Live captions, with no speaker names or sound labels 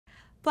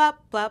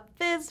Plop, plop,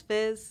 fizz,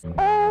 fizz.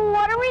 Oh,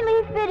 what a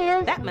relief it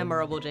is. That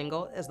memorable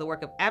jingle is the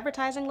work of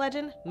advertising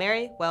legend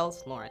Mary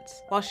Wells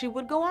Lawrence. While she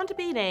would go on to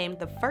be named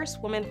the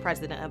first woman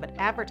president of an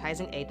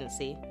advertising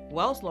agency,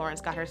 Wells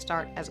Lawrence got her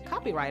start as a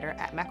copywriter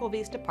at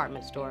McElvee's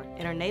department store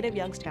in her native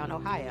Youngstown,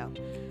 Ohio.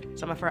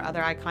 Some of her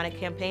other iconic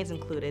campaigns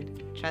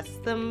included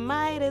Trust the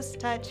Midas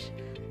Touch,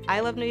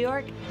 I Love New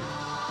York,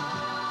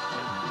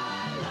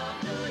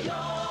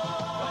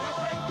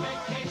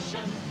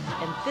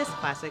 and this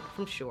classic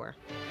from Shure.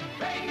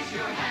 Raise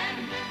your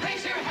hand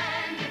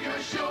if you're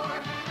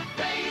sure.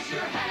 Raise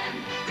your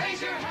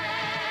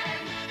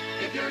hand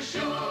if you're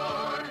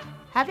sure.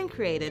 Having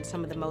created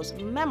some of the most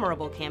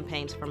memorable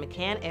campaigns for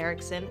McCann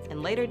Erickson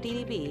and later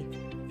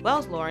DDB,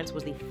 Wells Lawrence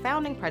was the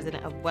founding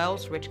president of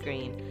Wells Rich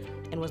Green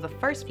and was the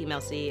first female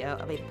CEO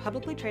of a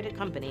publicly traded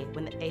company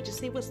when the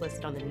agency was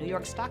listed on the New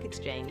York Stock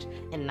Exchange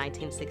in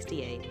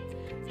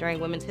 1968. During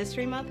Women's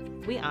History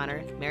Month, we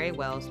honor Mary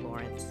Wells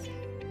Lawrence.